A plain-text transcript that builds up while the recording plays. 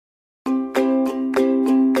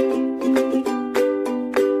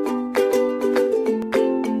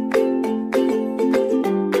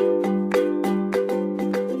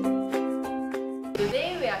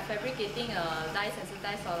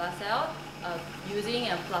using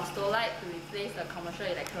a plastolite to replace the commercial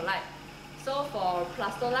electrolyte. So for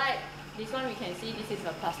plastolite, this one we can see this is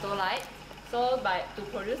a plastolite. So to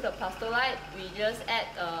produce the plastolite, we just add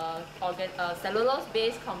a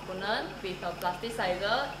cellulose-based component with a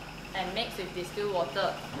plasticizer and mix with distilled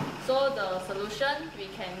water. So the solution, we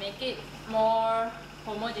can make it more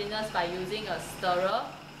homogeneous by using a stirrer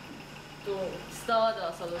to stir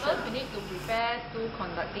the solution. First, we need to prepare 2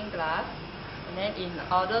 conducting glass, and then in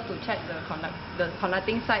order to check the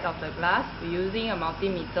conducting side of the glass, we're using a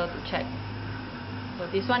multimeter to check. So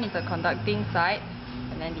this one is the conducting side,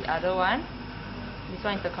 and then the other one, this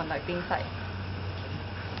one is the conducting side.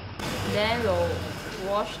 Then we'll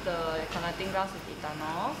wash the conducting glass with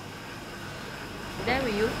ethanol. Then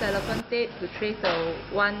we use cellophane tape to trace the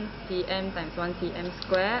 1 cm times 1 cm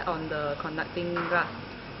square on the conducting glass.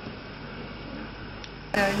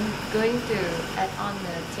 I'm going to add on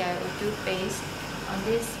the TiO2 paste on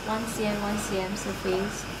this 1 cm 1 cm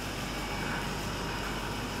surface.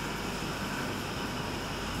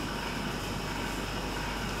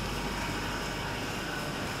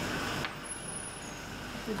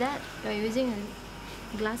 For that, we're using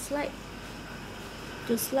a glass slide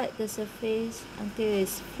to slide the surface until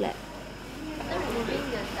it's flat. After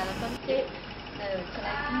removing the cellophane tape, the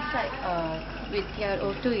connecting side with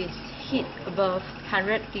TiO2 is heat above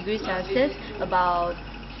 100 degrees Celsius about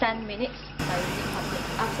 10 minutes by using hot plate.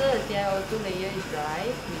 After the TiO2 layer is dry,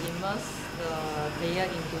 we immerse the layer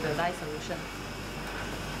into the dye solution.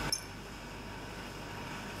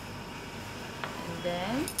 And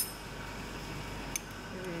then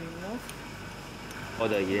we remove. For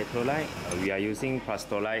the electrolyte, we are using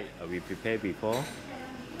plastolite we prepared before.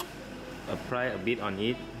 Apply a bit on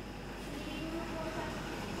it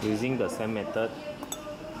using the same method.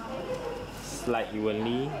 Slide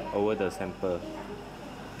evenly over the sample.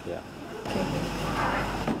 Yeah. Okay.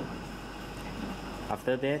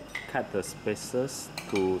 After that, cut the spaces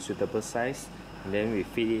to suitable size, and then we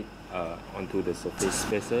feed it onto the surface.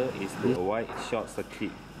 Spacer is to avoid short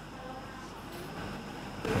circuit.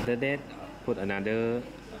 After that, put another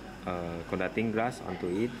conducting glass onto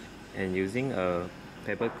it and using a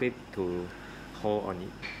paper clip to hold on it.